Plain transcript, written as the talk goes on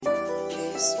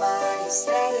Kiss My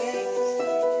Aesthetic,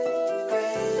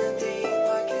 branding,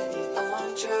 marketing,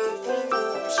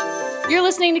 entrepreneurship. You're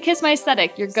listening to Kiss My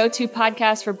Aesthetic, your go-to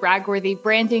podcast for brag-worthy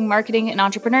branding, marketing, and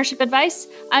entrepreneurship advice.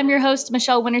 I'm your host,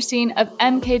 Michelle Winterstein of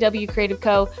MKW Creative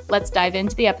Co. Let's dive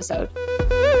into the episode.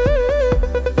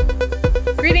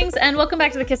 Greetings and welcome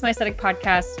back to the Kiss My Aesthetic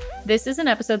podcast. This is an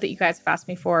episode that you guys have asked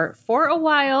me for a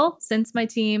while, since my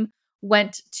team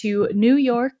went to New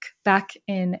York back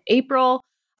in April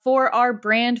for our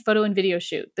brand photo and video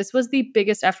shoot. This was the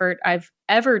biggest effort I've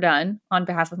ever done on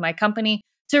behalf of my company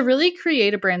to really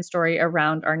create a brand story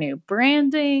around our new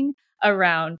branding,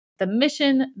 around the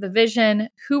mission, the vision,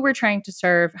 who we're trying to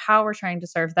serve, how we're trying to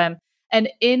serve them. And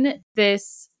in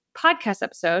this podcast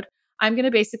episode, I'm going to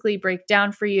basically break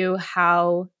down for you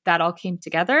how that all came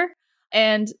together.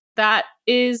 And that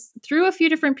is through a few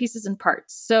different pieces and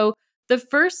parts. So the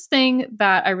first thing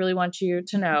that I really want you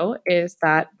to know is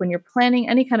that when you're planning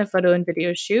any kind of photo and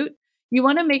video shoot, you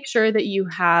want to make sure that you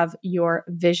have your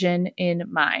vision in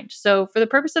mind. So for the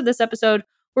purpose of this episode,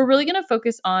 we're really going to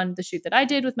focus on the shoot that I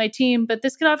did with my team, but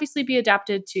this could obviously be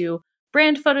adapted to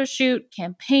brand photo shoot,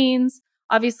 campaigns.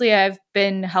 Obviously, I've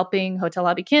been helping Hotel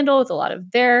Lobby Candle with a lot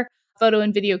of their photo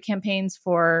and video campaigns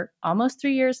for almost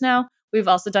 3 years now. We've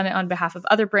also done it on behalf of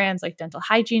other brands like Dental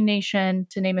Hygiene Nation,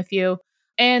 to name a few.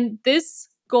 And this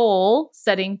goal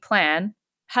setting plan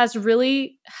has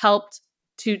really helped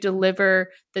to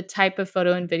deliver the type of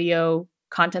photo and video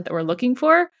content that we're looking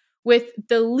for with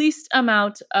the least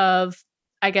amount of,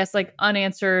 I guess, like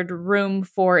unanswered room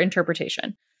for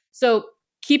interpretation. So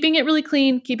keeping it really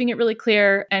clean, keeping it really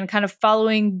clear, and kind of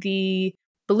following the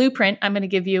blueprint I'm going to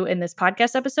give you in this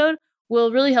podcast episode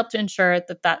will really help to ensure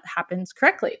that that happens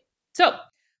correctly. So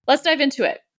let's dive into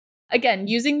it. Again,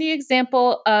 using the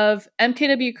example of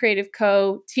MKW Creative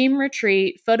Co. team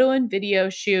retreat, photo and video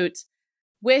shoot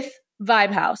with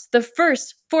Vibe House, the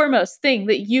first foremost thing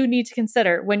that you need to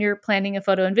consider when you're planning a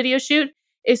photo and video shoot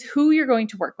is who you're going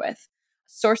to work with.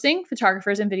 Sourcing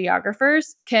photographers and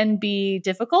videographers can be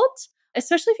difficult,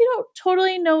 especially if you don't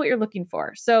totally know what you're looking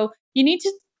for. So you need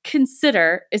to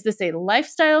consider, is this a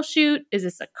lifestyle shoot? Is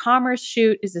this a commerce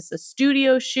shoot? Is this a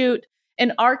studio shoot?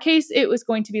 In our case, it was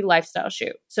going to be lifestyle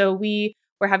shoot. So we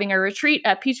were having a retreat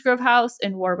at Peach Grove House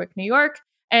in Warwick, New York.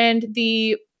 And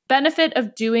the benefit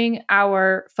of doing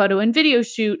our photo and video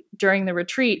shoot during the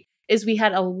retreat is we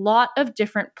had a lot of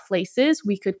different places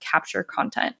we could capture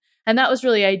content. And that was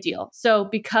really ideal. So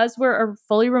because we're a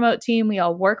fully remote team, we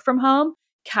all work from home,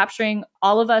 capturing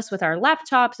all of us with our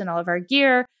laptops and all of our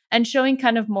gear and showing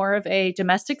kind of more of a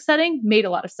domestic setting made a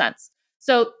lot of sense.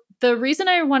 So the reason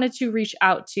I wanted to reach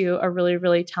out to a really,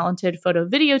 really talented photo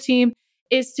video team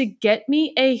is to get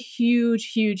me a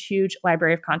huge, huge, huge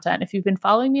library of content. If you've been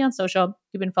following me on social,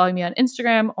 you've been following me on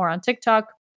Instagram or on TikTok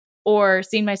or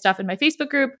seen my stuff in my Facebook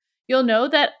group, you'll know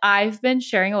that I've been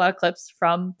sharing a lot of clips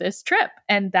from this trip.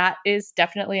 And that is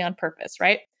definitely on purpose,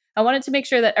 right? I wanted to make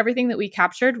sure that everything that we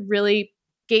captured really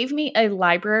gave me a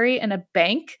library and a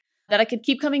bank that I could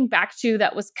keep coming back to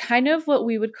that was kind of what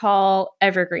we would call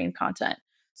evergreen content.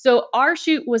 So our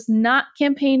shoot was not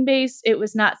campaign-based. It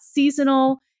was not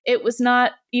seasonal. It was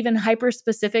not even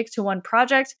hyper-specific to one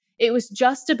project. It was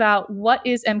just about what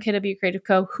is MKW Creative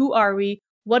Co., who are we,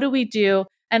 what do we do,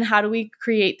 and how do we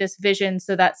create this vision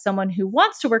so that someone who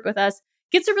wants to work with us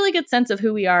gets a really good sense of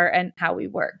who we are and how we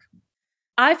work.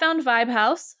 I found Vibe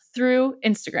House through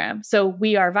Instagram. So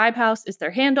We Are Vibe House is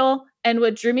their handle. And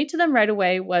what drew me to them right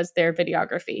away was their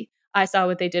videography. I saw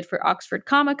what they did for Oxford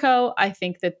Comico. I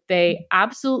think that they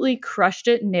absolutely crushed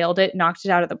it, nailed it, knocked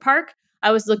it out of the park.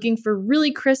 I was looking for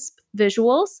really crisp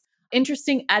visuals,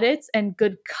 interesting edits, and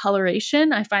good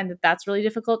coloration. I find that that's really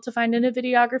difficult to find in a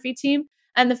videography team.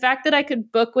 And the fact that I could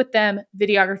book with them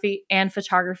videography and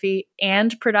photography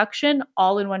and production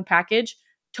all in one package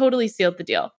totally sealed the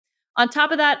deal. On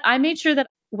top of that, I made sure that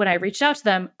when I reached out to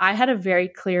them, I had a very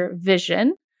clear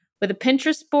vision with a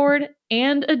Pinterest board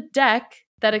and a deck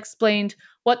that explained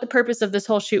what the purpose of this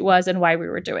whole shoot was and why we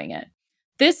were doing it.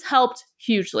 This helped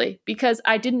hugely because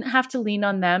I didn't have to lean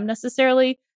on them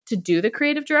necessarily to do the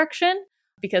creative direction,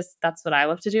 because that's what I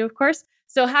love to do, of course.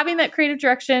 So having that creative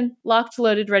direction locked,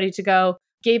 loaded, ready to go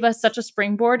gave us such a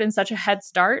springboard and such a head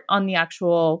start on the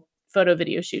actual photo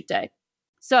video shoot day.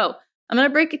 So I'm going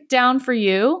to break it down for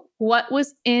you what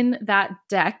was in that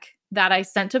deck that I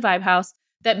sent to Vibe House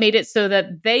that made it so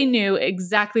that they knew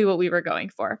exactly what we were going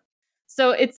for.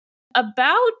 So it's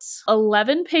about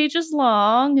 11 pages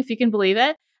long, if you can believe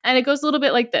it. And it goes a little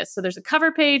bit like this. So there's a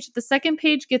cover page. The second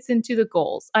page gets into the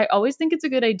goals. I always think it's a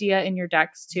good idea in your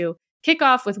decks to kick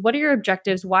off with what are your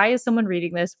objectives? Why is someone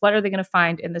reading this? What are they going to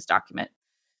find in this document?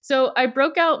 So I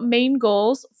broke out main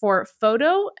goals for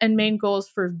photo and main goals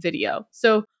for video.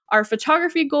 So our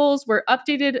photography goals were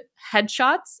updated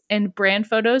headshots and brand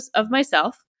photos of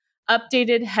myself,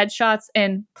 updated headshots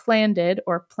and planned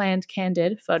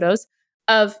candid photos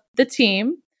of the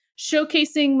team,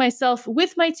 showcasing myself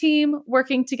with my team,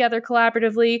 working together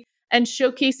collaboratively, and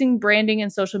showcasing branding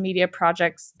and social media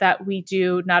projects that we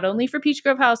do not only for Peach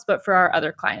Grove House, but for our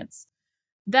other clients.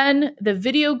 Then the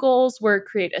video goals were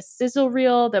create a sizzle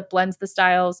reel that blends the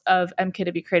styles of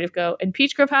MKW Creative Co. and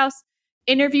Peach Grove House,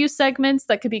 interview segments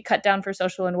that could be cut down for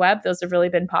social and web. Those have really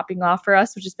been popping off for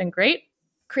us, which has been great.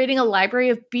 Creating a library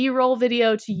of B-roll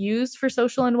video to use for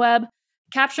social and web,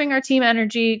 capturing our team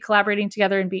energy, collaborating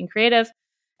together and being creative,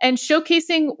 and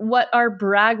showcasing what our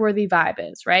brag-worthy vibe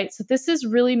is, right? So this is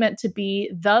really meant to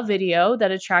be the video that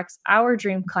attracts our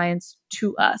dream clients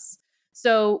to us.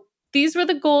 So these were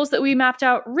the goals that we mapped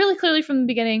out really clearly from the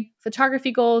beginning,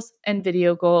 photography goals and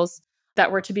video goals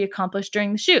that were to be accomplished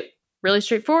during the shoot. Really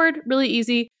straightforward, really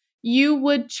easy. You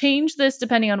would change this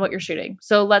depending on what you're shooting.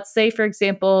 So let's say, for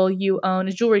example, you own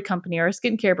a jewelry company or a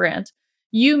skincare brand.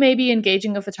 You may be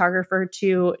engaging a photographer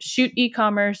to shoot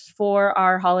e-commerce for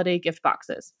our holiday gift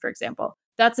boxes, for example.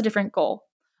 That's a different goal.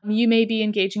 You may be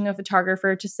engaging a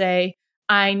photographer to say,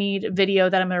 I need video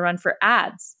that I'm going to run for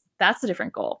ads. That's a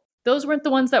different goal. Those weren't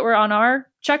the ones that were on our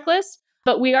checklist,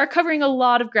 but we are covering a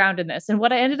lot of ground in this. And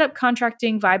what I ended up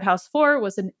contracting Vibe House for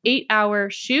was an 8-hour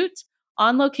shoot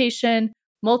on location,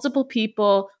 multiple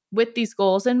people with these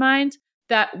goals in mind.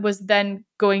 That was then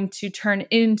going to turn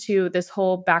into this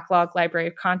whole backlog library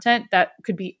of content that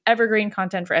could be evergreen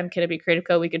content for MKW Creative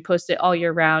Co. We could post it all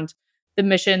year round. The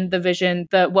mission, the vision,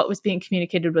 what was being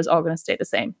communicated was all going to stay the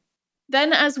same.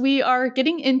 Then as we are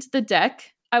getting into the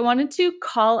deck, I wanted to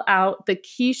call out the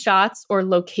key shots or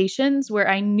locations where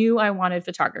I knew I wanted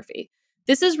photography.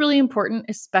 This is really important,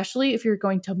 especially if you're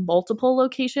going to multiple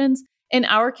locations. In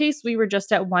our case, we were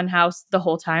just at one house the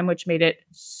whole time, which made it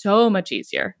so much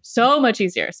easier. So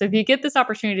if you get this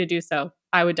opportunity to do so,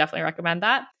 I would definitely recommend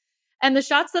that. And the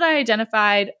shots that I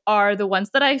identified are the ones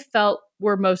that I felt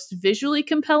were most visually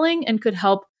compelling and could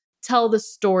help tell the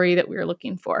story that we were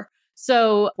looking for.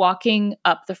 So walking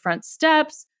up the front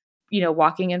steps,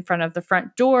 walking in front of the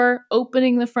front door,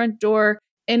 opening the front door,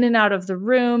 in and out of the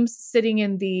rooms, sitting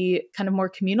in the kind of more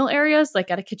communal areas,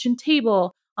 like at a kitchen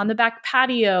table, on the back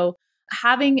patio,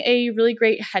 having a really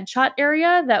great headshot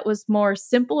area that was more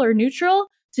simple or neutral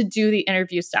to do the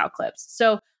interview style clips.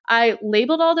 So I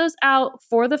labeled all those out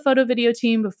for the photo video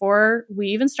team before we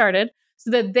even started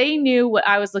so that they knew what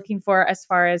I was looking for as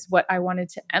far as what I wanted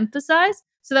to emphasize,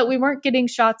 so that we weren't getting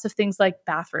shots of things like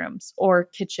bathrooms or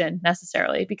kitchen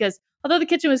necessarily, because although the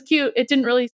kitchen was cute, it didn't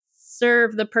really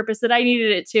serve the purpose that I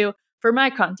needed it to for my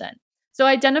content. So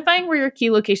identifying where your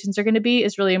key locations are going to be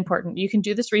is really important. You can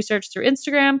do this research through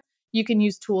Instagram. You can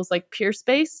use tools like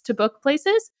Peerspace to book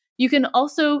places. You can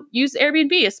also use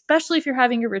Airbnb, especially if you're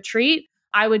having a retreat.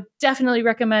 I would definitely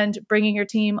recommend bringing your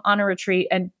team on a retreat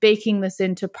and baking this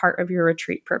into part of your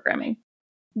retreat programming.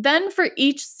 Then for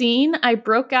each scene, I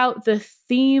broke out the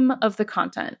theme of the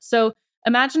content. So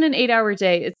imagine an 8-hour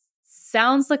day. It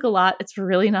sounds like a lot. It's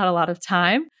really not a lot of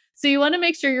time. So you want to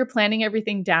make sure you're planning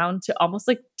everything down to almost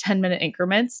like 10-minute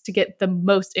increments to get the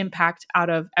most impact out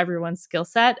of everyone's skill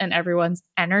set and everyone's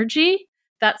energy.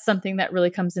 That's something that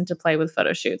really comes into play with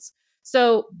photo shoots.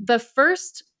 So the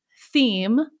first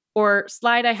theme or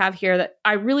slide I have here that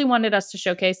I really wanted us to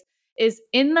showcase is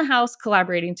in the house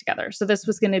collaborating together. So this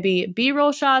was going to be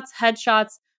B-roll shots,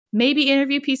 headshots, maybe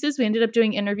interview pieces. We ended up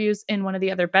doing interviews in one of the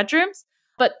other bedrooms.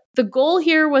 But the goal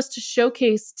here was to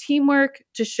showcase teamwork,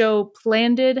 to show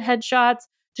planned headshots,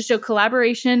 to show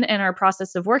collaboration and our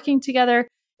process of working together.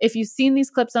 If you've seen these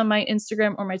clips on my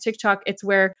Instagram or my TikTok, it's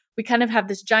where we kind of have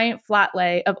this giant flat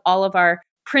lay of all of our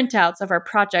printouts of our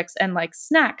projects and like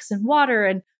snacks and water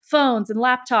and phones and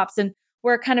laptops. And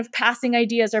we're kind of passing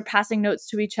ideas or passing notes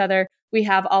to each other. We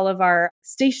have all of our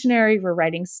stationery. We're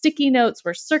writing sticky notes.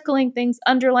 We're circling things,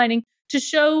 underlining to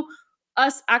show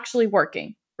us actually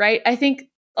working, right? I think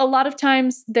a lot of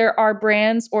times there are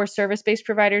brands or service-based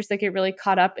providers that get really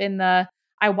caught up in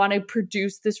I want to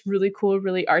produce this really cool,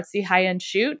 really artsy high-end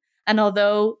shoot. And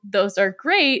although those are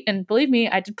great, and believe me,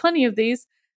 I did plenty of these,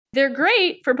 they're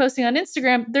great for posting on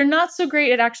Instagram. They're not so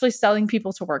great at actually selling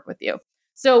people to work with you.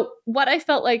 So what I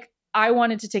felt like I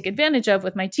wanted to take advantage of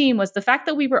with my team was the fact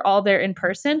that we were all there in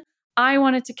person. I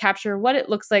wanted to capture what it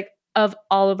looks like of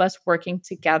all of us working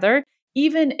together,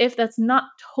 even if that's not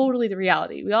totally the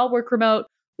reality. We all work remote.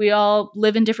 We all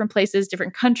live in different places,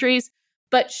 different countries,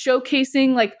 but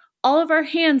showcasing like all of our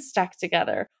hands stacked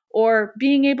together, or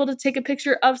being able to take a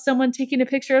picture of someone taking a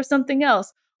picture of something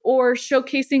else, or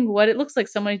showcasing what it looks like,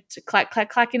 someone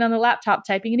clacking on the laptop,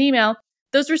 typing an email.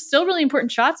 Those were still really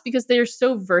important shots because they are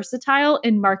so versatile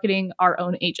in marketing our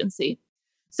own agency.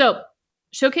 So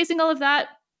showcasing all of that,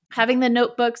 having the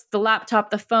notebooks, the laptop,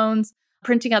 the phones,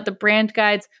 printing out the brand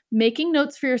guides, making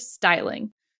notes for your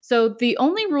styling. So the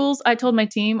only rules I told my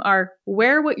team are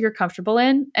wear what you're comfortable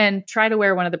in and try to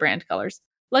wear one of the brand colors.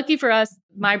 Lucky for us,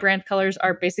 my brand colors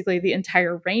are basically the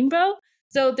entire rainbow.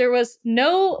 So there was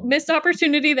no missed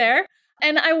opportunity there.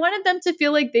 And I wanted them to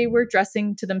feel like they were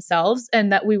dressing to themselves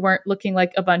and that we weren't looking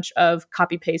like a bunch of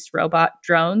copy paste robot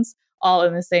drones all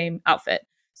in the same outfit.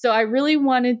 So I really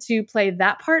wanted to play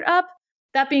that part up.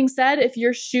 That being said, if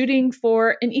you're shooting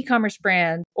for an e-commerce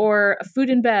brand or a food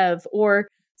and bev or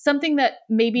something that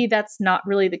maybe that's not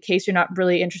really the case, you're not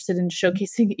really interested in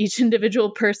showcasing each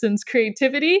individual person's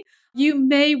creativity, you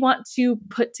may want to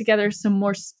put together some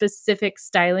more specific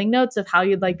styling notes of how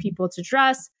you'd like people to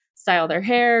dress, style their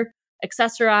hair,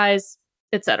 accessorize,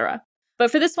 etc. But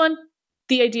for this one,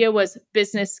 the idea was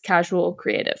business casual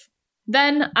creative.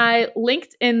 Then I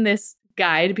linked in this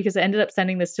guide, because I ended up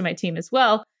sending this to my team as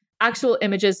well, actual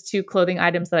images to clothing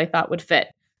items that I thought would fit.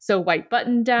 So white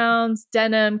button downs,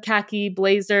 denim, khaki,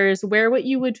 blazers, wear what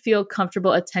you would feel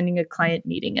comfortable attending a client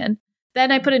meeting in.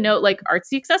 Then I put a note like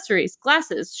artsy accessories,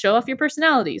 glasses, show off your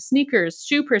personality, sneakers,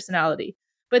 shoe personality.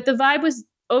 But the vibe was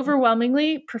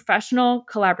overwhelmingly professional,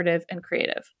 collaborative, and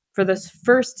creative for this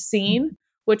first scene,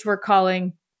 which we're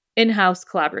calling in-house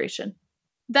collaboration.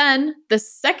 Then the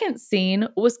second scene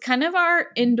was kind of our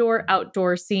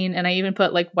indoor-outdoor scene, and I even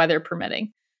put like weather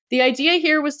permitting. The idea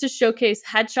here was to showcase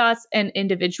headshots and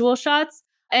individual shots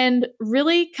and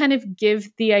really kind of give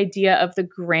the idea of the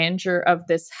grandeur of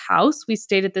this house. We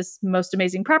stayed at this most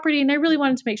amazing property, and I really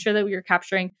wanted to make sure that we were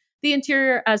capturing the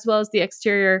interior as well as the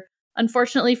exterior.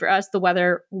 Unfortunately for us, the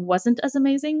weather wasn't as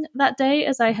amazing that day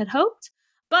as I had hoped,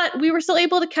 but we were still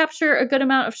able to capture a good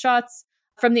amount of shots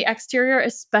from the exterior,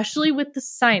 especially with the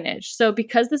signage. So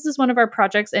because this is one of our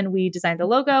projects and we designed the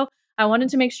logo, I wanted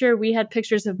to make sure we had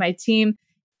pictures of my team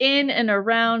in and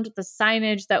around the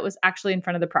signage that was actually in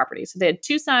front of the property. So they had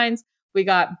 2 signs. We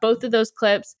got both of those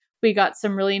clips. We got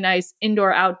some really nice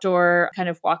indoor-outdoor kind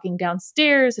of walking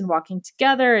downstairs and walking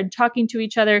together and talking to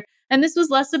each other. And this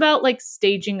was less about like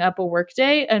staging up a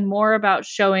workday and more about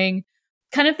showing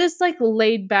kind of this like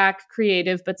laid back,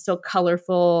 creative, but still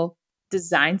colorful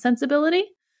design sensibility.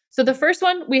 So the first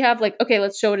one we have like, okay,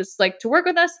 let's show what it's like to work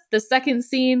with us. The second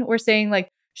scene, we're saying like,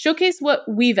 showcase what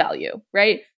we value,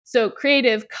 right? So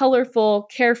creative, colorful,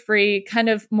 carefree, kind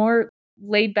of more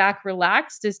laid back,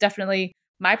 relaxed is definitely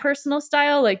my personal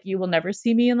style. Like you will never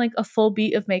see me in like a full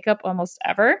beat of makeup almost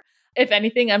ever. If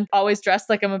anything, I'm always dressed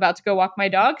like I'm about to go walk my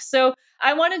dog. So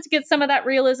I wanted to get some of that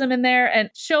realism in there and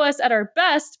show us at our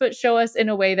best, but show us in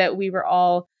a way that we were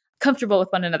all comfortable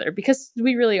with one another because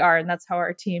we really are. And that's how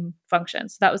our team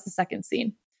functions. So that was the second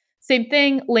scene. Same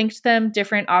thing, linked them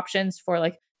different options for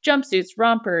like jumpsuits,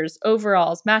 rompers,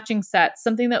 overalls, matching sets,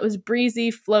 something that was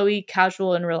breezy, flowy,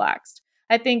 casual, and relaxed.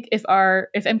 I think if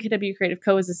MKW Creative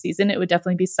Co. is a season, it would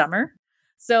definitely be summer.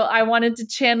 So I wanted to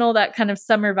channel that kind of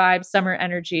summer vibe, summer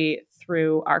energy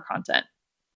through our content.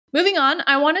 Moving on,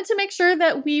 I wanted to make sure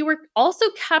that we were also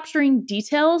capturing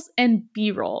details and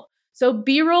B-roll. So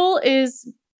B-roll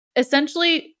is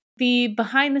essentially the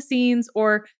behind the scenes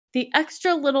or the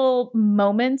extra little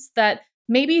moments that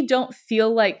maybe don't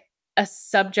feel like a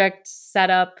subject set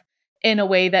up in a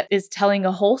way that is telling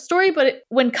a whole story, but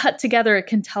when cut together, it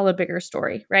can tell a bigger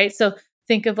story, right? So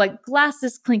think of like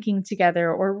glasses clinking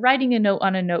together or writing a note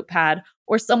on a notepad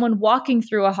or someone walking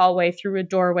through a hallway, through a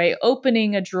doorway,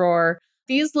 opening a drawer.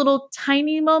 These little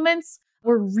tiny moments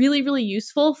were really, really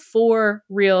useful for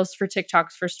Reels, for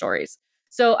TikToks, for stories.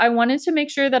 So I wanted to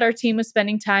make sure that our team was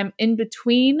spending time in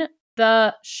between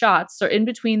the shots or in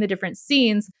between the different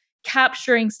scenes,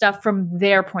 capturing stuff from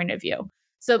their point of view.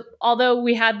 So although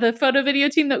we had the photo video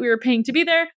team that we were paying to be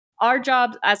there, our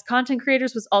job as content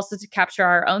creators was also to capture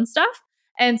our own stuff.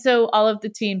 And so all of the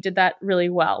team did that really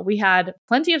well. We had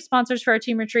plenty of sponsors for our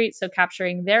team retreat, so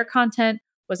capturing their content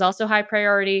was also high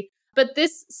priority. But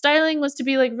this styling was to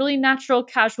be like really natural,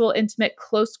 casual, intimate,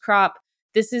 close crop.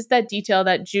 This is that detail,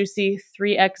 that juicy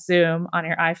 3x zoom on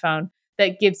your iPhone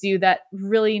that gives you that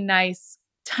really nice,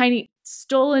 tiny,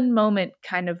 stolen moment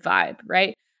kind of vibe,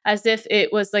 right? As if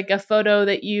it was like a photo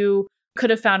that you could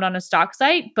have found on a stock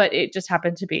site, but it just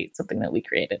happened to be something that we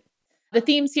created. The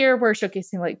themes here were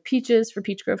showcasing like peaches for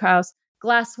Peach Grove House,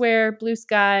 glassware, blue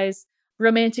skies,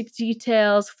 romantic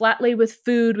details, flat lay with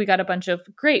food. We got a bunch of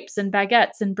grapes and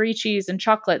baguettes and brie cheese and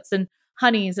chocolates and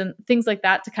honeys and things like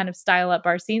that to kind of style up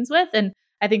our scenes with. And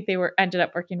I think they ended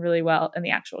up working really well in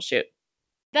the actual shoot.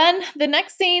 Then the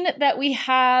next scene that we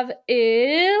have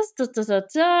is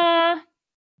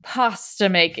pasta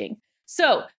making.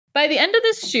 So by the end of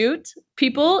this shoot,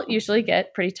 people usually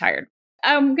get pretty tired.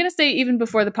 I'm going to say even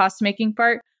before the pasta making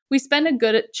part, we spend a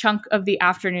good chunk of the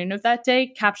afternoon of that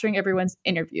day capturing everyone's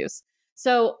interviews.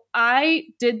 So I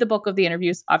did the bulk of the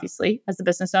interviews, obviously, as the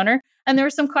business owner. And there were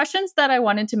some questions that I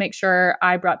wanted to make sure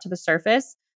I brought to the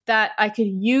surface that I could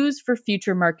use for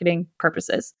future marketing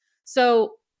purposes.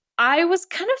 So I was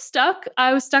kind of stuck.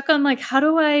 I was stuck on like, how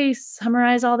do I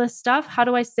summarize all this stuff? How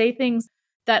do I say things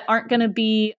that aren't going to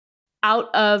be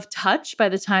out of touch by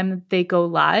the time that they go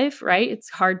live, right? It's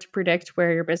hard to predict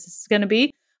where your business is going to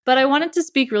be. But I wanted to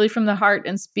speak really from the heart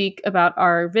and speak about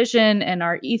our vision and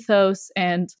our ethos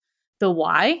and the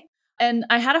why. And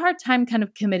I had a hard time kind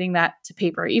of committing that to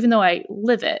paper, even though I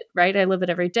live it, right? I live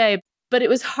it every day. But it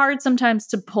was hard sometimes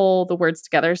to pull the words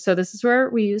together. So this is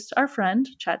where we used our friend,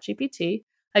 ChatGPT.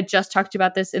 I just talked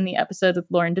about this in the episode with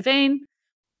Lauren Devane.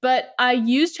 But I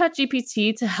used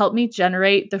ChatGPT to help me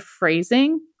generate the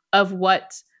phrasing of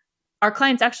what our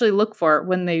clients actually look for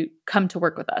when they come to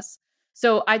work with us.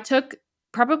 So I took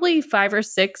probably 5 or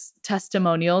 6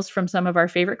 testimonials from some of our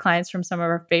favorite clients from some of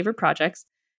our favorite projects,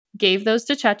 gave those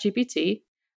to ChatGPT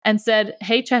and said,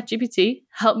 hey, ChatGPT,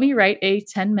 help me write a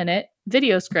 10-minute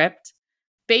video script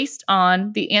based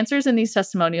on the answers in these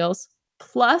testimonials,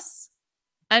 plus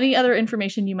any other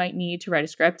information you might need to write a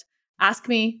script. Ask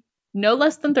me no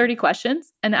less than 30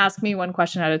 questions and ask me one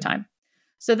question at a time.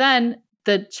 So then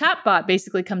the chatbot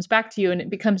basically comes back to you and it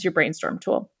becomes your brainstorm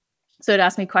tool. So it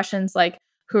asks me questions like,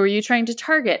 who are you trying to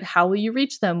target? How will you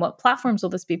reach them? What platforms will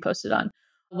this be posted on?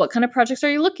 What kind of projects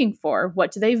are you looking for?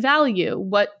 What do they value?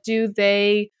 What do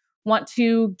they want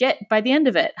to get by the end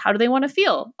of it? How do they want to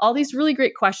feel? All these really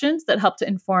great questions that help to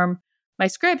inform my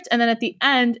script. And then at the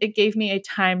end, it gave me a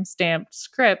time-stamped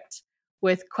script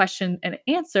with question and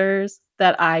answers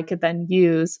that I could then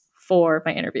use for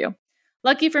my interview.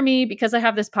 Lucky for me, because I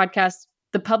have this podcast,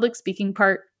 the public speaking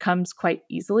part comes quite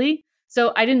easily.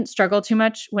 So I didn't struggle too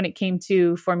much when it came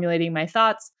to formulating my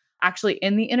thoughts actually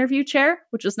in the interview chair,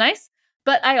 which was nice.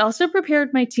 But I also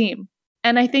prepared my team.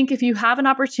 And I think if you have an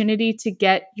opportunity to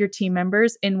get your team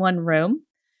members in one room,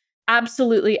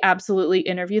 absolutely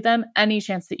interview them any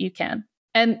chance that you can.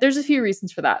 And there's a few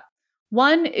reasons for that.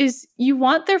 One is you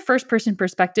want their first person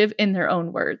perspective in their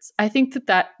own words. I think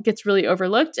that gets really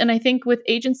overlooked. And I think with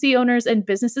agency owners and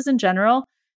businesses in general,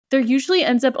 there usually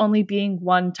ends up only being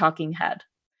one talking head.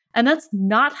 And that's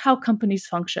not how companies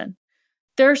function.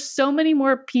 There are so many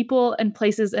more people and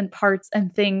places and parts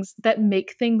and things that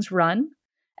make things run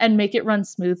and make it run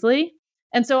smoothly.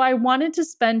 And so I wanted to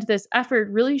spend this effort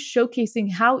really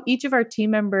showcasing how each of our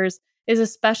team members is a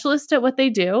specialist at what they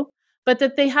do, but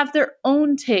that they have their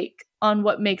own take on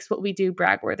what makes what we do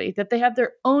brag-worthy, that they have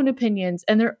their own opinions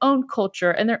and their own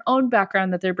culture and their own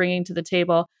background that they're bringing to the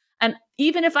table. And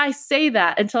even if I say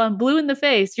that until I'm blue in the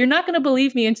face, you're not going to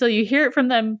believe me until you hear it from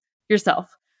them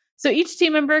yourself. So each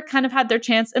team member kind of had their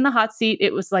chance in the hot seat.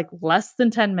 It was like less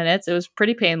than 10 minutes. It was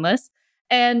pretty painless.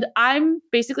 And I'm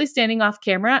basically standing off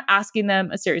camera asking them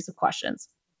a series of questions.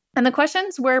 And the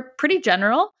questions were pretty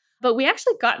general, but we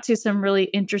actually got to some really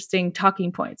interesting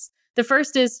talking points. The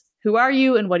first is, who are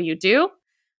you and what do you do?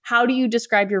 How do you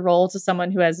describe your role to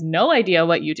someone who has no idea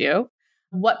what you do?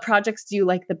 What projects do you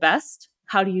like the best?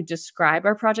 How do you describe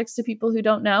our projects to people who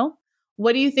don't know?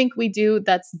 What do you think we do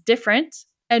that's different?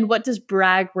 And what does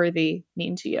brag-worthy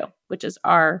mean to you? Which is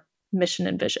our mission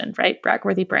and vision, right?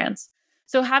 Brag-worthy brands.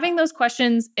 So having those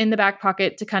questions in the back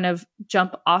pocket to kind of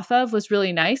jump off of was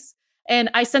really nice. And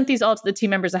I sent these all to the team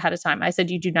members ahead of time. I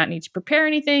said, you do not need to prepare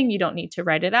anything. You don't need to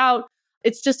write it out.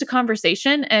 It's just a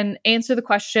conversation and answer the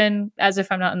question as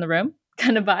if I'm not in the room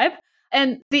kind of vibe.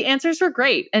 And the answers were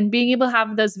great. And being able to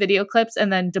have those video clips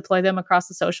and then deploy them across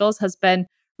the socials has been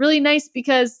really nice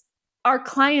because our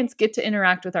clients get to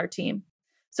interact with our team.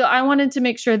 So I wanted to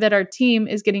make sure that our team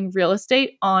is getting real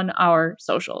estate on our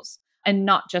socials and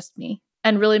not just me,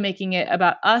 and really making it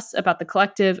about us, about the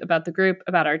collective, about the group,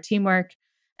 about our teamwork.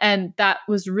 And that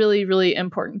was really, really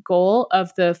important goal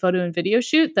of the photo and video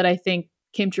shoot that I think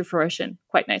came to fruition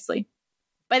quite nicely.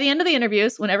 By the end of the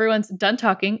interviews, when everyone's done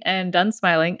talking and done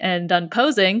smiling and done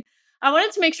posing, I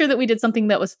wanted to make sure that we did something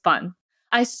that was fun.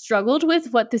 I struggled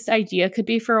with what this idea could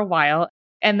be for a while,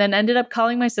 and then ended up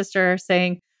calling my sister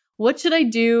saying, what should I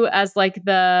do as like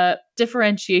the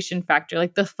differentiation factor,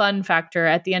 like the fun factor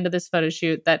at the end of this photo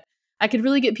shoot that I could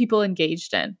really get people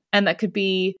engaged in? And that could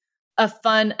be a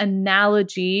fun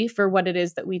analogy for what it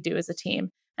is that we do as a team.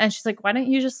 And she's like, why don't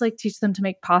you just like teach them to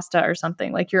make pasta or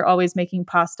something? Like you're always making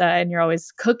pasta and you're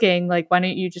always cooking. Like, why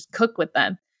don't you just cook with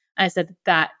them? And I said,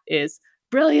 that is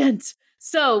brilliant.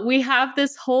 So we have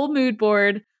this whole mood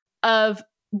board of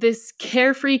this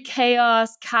carefree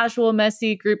chaos, casual,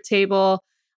 messy group table.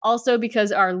 Also,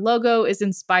 because our logo is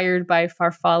inspired by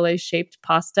farfalle shaped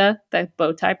pasta, the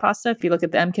bow tie pasta. If you look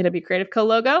at the MKW Creative Co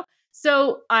logo.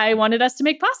 So I wanted us to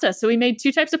make pasta. So we made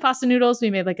 2 types of pasta noodles. We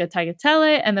made like a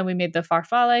tagliatelle and then we made the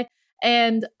farfalle.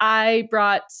 And I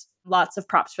brought lots of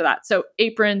props for that. So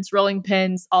aprons, rolling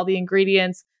pins, all the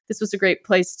ingredients. This was a great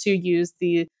place to use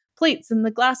the plates and the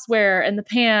glassware and the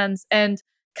pans and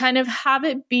kind of have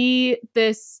it be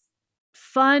this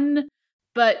fun,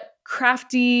 but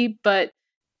crafty, but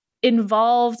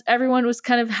involved. Everyone was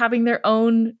kind of having their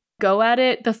own go at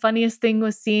it. The funniest thing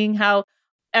was seeing how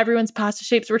everyone's pasta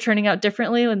shapes were turning out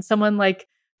differently. When someone like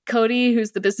Cody,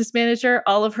 who's the business manager,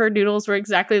 all of her noodles were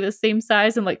exactly the same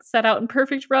size and like set out in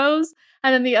perfect rows.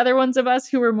 And then the other ones of us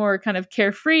who were more kind of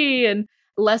carefree and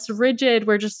less rigid,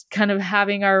 were just kind of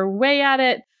having our way at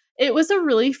it. It was a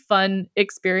really fun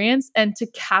experience. And to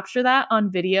capture that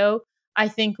on video, I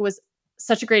think was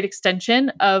such a great extension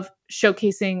of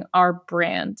showcasing our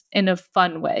brand in a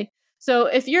fun way. So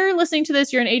if you're listening to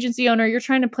this, you're an agency owner, you're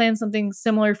trying to plan something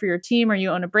similar for your team, or you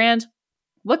own a brand,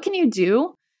 what can you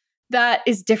do that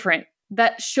is different,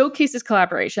 that showcases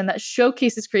collaboration, that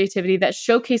showcases creativity, that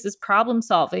showcases problem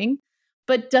solving,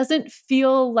 but doesn't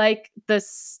feel like the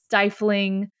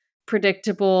stifling,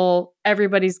 predictable,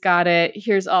 everybody's got it,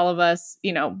 here's all of us,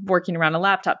 working around a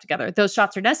laptop together. Those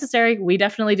shots are necessary. We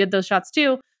definitely did those shots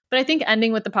too. But I think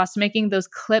ending with the pasta making, those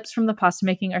clips from the pasta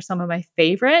making are some of my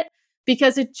favorite,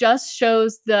 because it just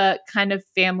shows the kind of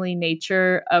family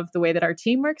nature of the way that our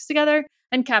team works together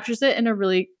and captures it in a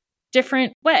really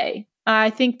different way. I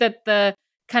think that the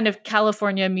kind of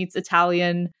California meets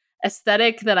Italian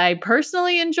aesthetic that I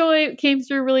personally enjoy came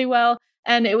through really well.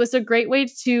 And it was a great way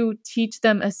to teach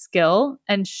them a skill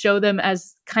and show them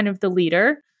as kind of the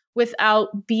leader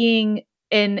without being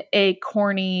in a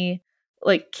corny,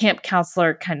 like camp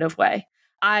counselor kind of way.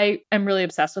 I am really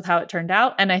obsessed with how it turned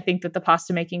out. And I think that the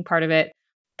pasta making part of it,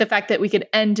 the fact that we could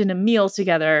end in a meal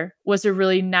together, was a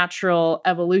really natural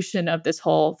evolution of this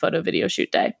whole photo video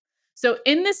shoot day. So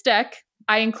in this deck,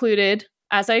 I included,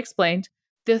 as I explained,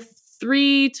 the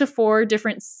 3 to 4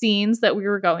 different scenes that we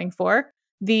were going for.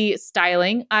 The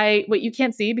styling, what you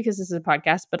can't see because this is a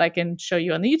podcast, but I can show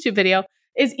you on the YouTube video,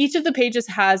 is each of the pages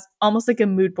has almost like a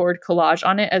mood board collage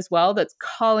on it as well, that's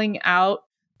calling out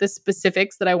the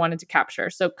specifics that I wanted to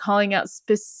capture. So calling out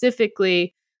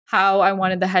specifically how I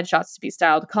wanted the headshots to be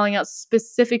styled, calling out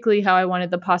specifically how I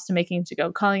wanted the pasta making to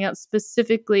go, calling out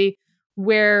specifically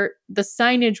where the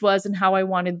signage was and how I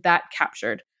wanted that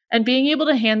captured. And being able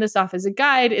to hand this off as a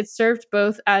guide, it served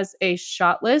both as a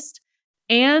shot list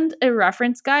and a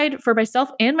reference guide for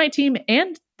myself and my team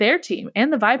and their team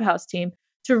and the Vibe House team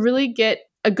to really get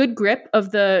a good grip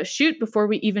of the shoot before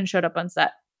we even showed up on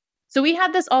set. So we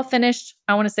had this all finished,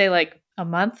 I want to say like a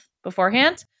month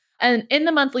beforehand. And in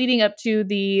the month leading up to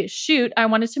the shoot, I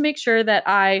wanted to make sure that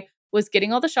I was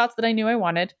getting all the shots that I knew I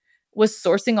wanted, was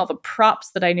sourcing all the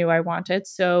props that I knew I wanted.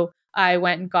 So I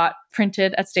went and got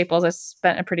printed at Staples. I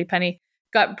spent a pretty penny,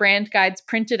 got brand guides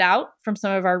printed out from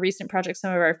some of our recent projects,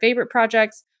 some of our favorite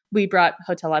projects. We brought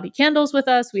hotel lobby candles with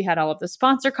us. We had all of the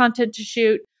sponsor content to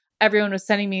shoot. Everyone was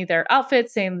sending me their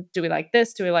outfits saying, do we like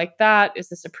this? Do we like that? Is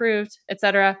this approved?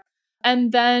 Etc.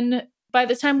 And then by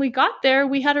the time we got there,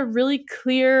 we had a really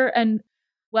clear and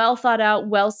well thought out,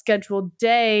 well scheduled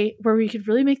day where we could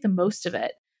really make the most of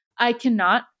it. I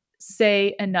cannot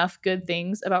say enough good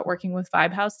things about working with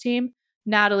Vibe House team.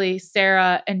 Natalie,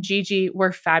 Sarah, and Gigi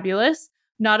were fabulous.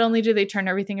 Not only did they turn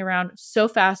everything around so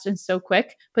fast and so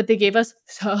quick, but they gave us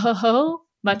so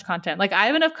much content. Like I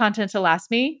have enough content to last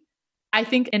me, I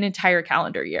think, an entire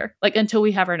calendar year, like until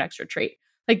we have our next retreat.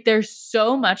 Like there's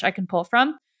so much I can pull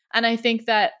from. And I think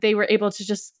that they were able to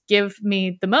just give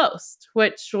me the most,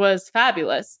 which was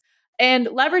fabulous. And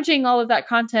leveraging all of that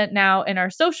content now in our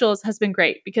socials has been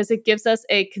great because it gives us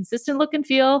a consistent look and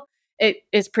feel. It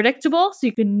is predictable, so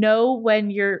you can know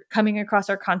when you're coming across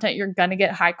our content, you're going to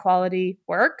get high quality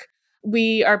work.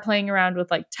 We are playing around with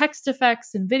like text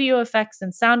effects and video effects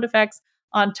and sound effects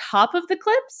on top of the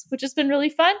clips, which has been really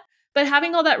fun. But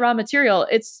having all that raw material,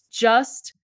 it's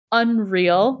just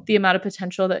unreal, the amount of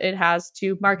potential that it has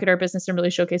to market our business and really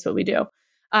showcase what we do.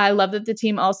 I love that the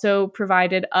team also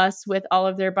provided us with all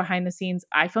of their behind the scenes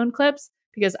iPhone clips,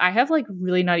 because I have like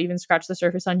really not even scratched the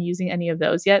surface on using any of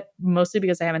those yet, mostly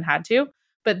because I haven't had to,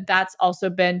 but that's also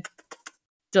been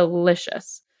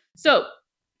delicious. So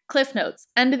cliff notes,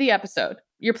 end of the episode.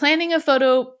 You're planning a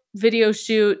photo video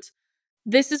shoot.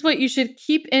 This is what you should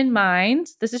keep in mind.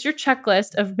 This is your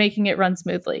checklist of making it run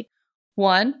smoothly.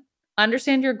 1,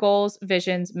 understand your goals,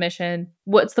 visions, mission.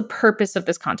 What's the purpose of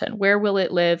this content? Where will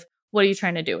it live? What are you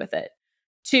trying to do with it?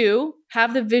 2,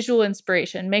 have the visual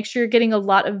inspiration. Make sure you're getting a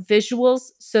lot of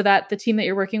visuals so that the team that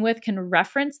you're working with can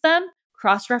reference them,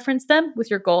 cross-reference them with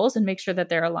your goals and make sure that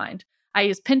they're aligned. I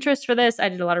use Pinterest for this. I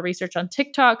did a lot of research on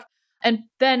TikTok. And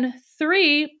then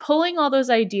 3, pulling all those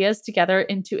ideas together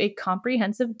into a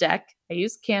comprehensive deck. I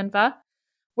use Canva,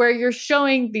 where you're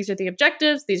showing these are the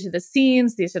objectives, these are the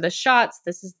scenes, these are the shots,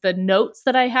 this is the notes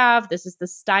that I have, this is the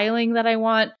styling that I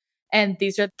want, and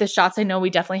these are the shots I know we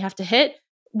definitely have to hit,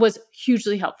 was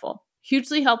hugely helpful.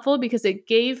 Hugely helpful because it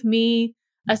gave me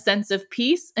a sense of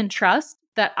peace and trust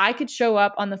that I could show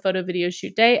up on the photo video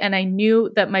shoot day and I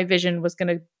knew that my vision was going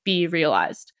to be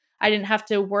realized. I didn't have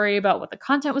to worry about what the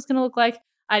content was going to look like.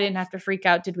 I didn't have to freak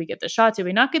out. Did we get the shot? Did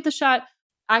we not get the shot?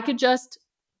 I could just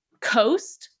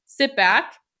coast, sit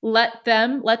back, let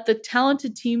the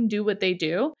talented team do what they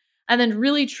do, and then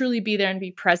really truly be there and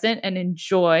be present and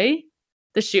enjoy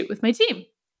the shoot with my team.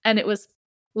 And it was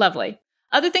lovely.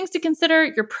 Other things to consider,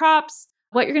 your props,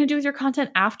 what you're going to do with your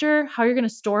content after, how you're going to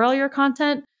store all your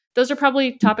content. Those are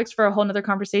probably topics for a whole nother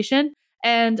conversation.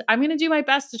 And I'm going to do my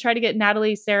best to try to get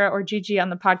Natalie, Sarah, or Gigi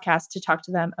on the podcast to talk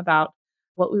to them about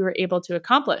what we were able to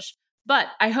accomplish. But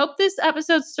I hope this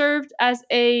episode served as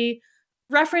a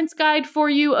reference guide for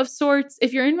you of sorts.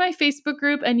 If you're in my Facebook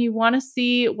group and you want to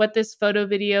see what this photo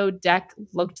video deck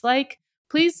looked like,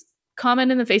 please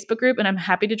comment in the Facebook group and I'm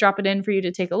happy to drop it in for you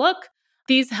to take a look.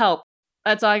 These help.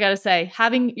 That's all I got to say.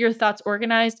 Having your thoughts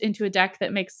organized into a deck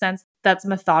that makes sense, that's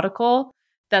methodical,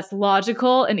 that's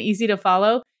logical and easy to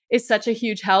follow is such a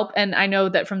huge help. And I know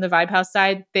that from the Vibe House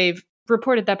side, they've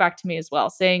reported that back to me as well,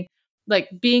 saying like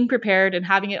being prepared and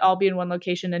having it all be in one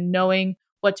location and knowing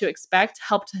what to expect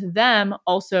helped them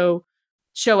also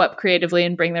show up creatively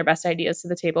and bring their best ideas to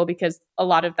the table because a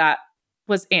lot of that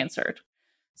was answered.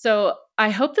 So I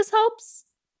hope this helps.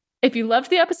 If you loved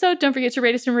the episode, don't forget to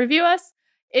rate us and review us.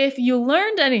 If you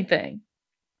learned anything,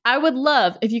 I would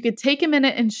love if you could take a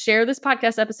minute and share this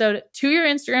podcast episode to your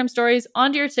Instagram stories,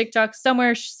 onto your TikTok,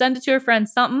 somewhere, send it to a friend,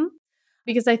 something,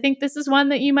 because I think this is one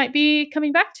that you might be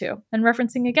coming back to and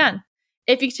referencing again.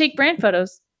 If you take brand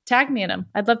photos, tag me in them.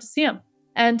 I'd love to see them.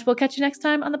 And we'll catch you next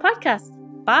time on the podcast.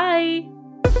 Bye.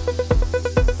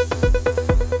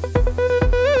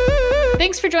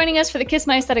 Thanks for joining us for the Kiss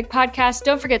My Aesthetic podcast.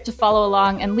 Don't forget to follow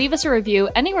along and leave us a review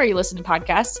anywhere you listen to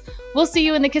podcasts. We'll see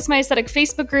you in the Kiss My Aesthetic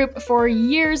Facebook group for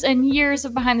years and years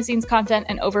of behind the scenes content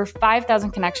and over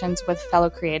 5,000 connections with fellow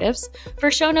creatives.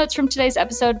 For show notes from today's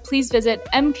episode, please visit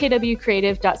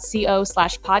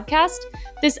mkwcreative.co/podcast.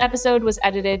 This episode was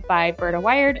edited by Berta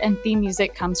Wired and theme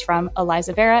music comes from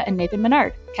Eliza Vera and Nathan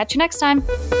Menard. Catch you next time.